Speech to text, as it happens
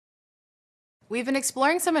We've been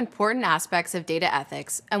exploring some important aspects of data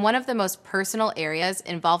ethics, and one of the most personal areas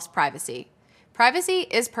involves privacy. Privacy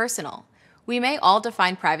is personal. We may all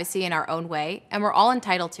define privacy in our own way, and we're all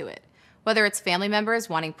entitled to it. Whether it's family members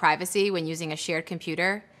wanting privacy when using a shared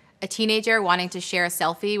computer, a teenager wanting to share a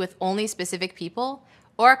selfie with only specific people,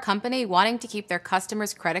 or a company wanting to keep their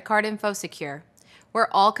customers' credit card info secure, we're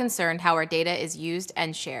all concerned how our data is used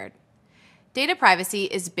and shared. Data privacy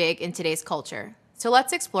is big in today's culture, so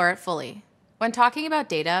let's explore it fully. When talking about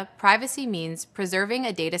data, privacy means preserving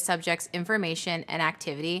a data subject's information and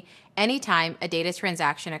activity anytime a data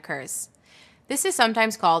transaction occurs. This is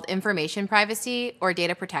sometimes called information privacy or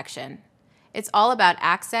data protection. It's all about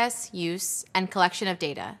access, use, and collection of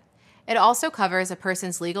data. It also covers a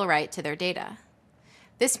person's legal right to their data.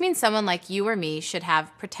 This means someone like you or me should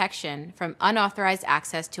have protection from unauthorized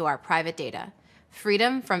access to our private data,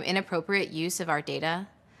 freedom from inappropriate use of our data,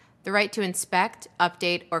 the right to inspect,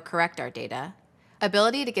 update, or correct our data,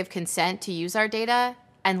 ability to give consent to use our data,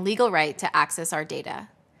 and legal right to access our data.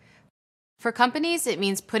 For companies, it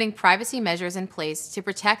means putting privacy measures in place to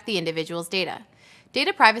protect the individual's data.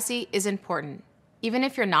 Data privacy is important, even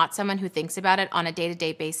if you're not someone who thinks about it on a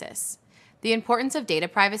day-to-day basis. The importance of data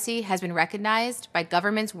privacy has been recognized by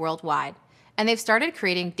governments worldwide, and they've started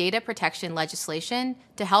creating data protection legislation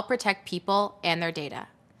to help protect people and their data.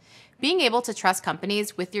 Being able to trust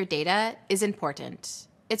companies with your data is important.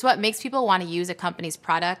 It's what makes people want to use a company's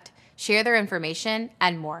product, share their information,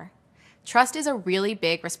 and more. Trust is a really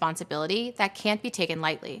big responsibility that can't be taken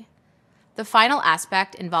lightly. The final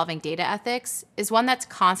aspect involving data ethics is one that's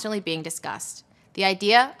constantly being discussed: the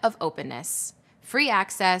idea of openness, free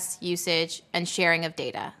access, usage, and sharing of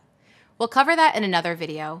data. We'll cover that in another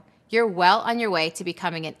video. You're well on your way to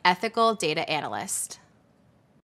becoming an ethical data analyst.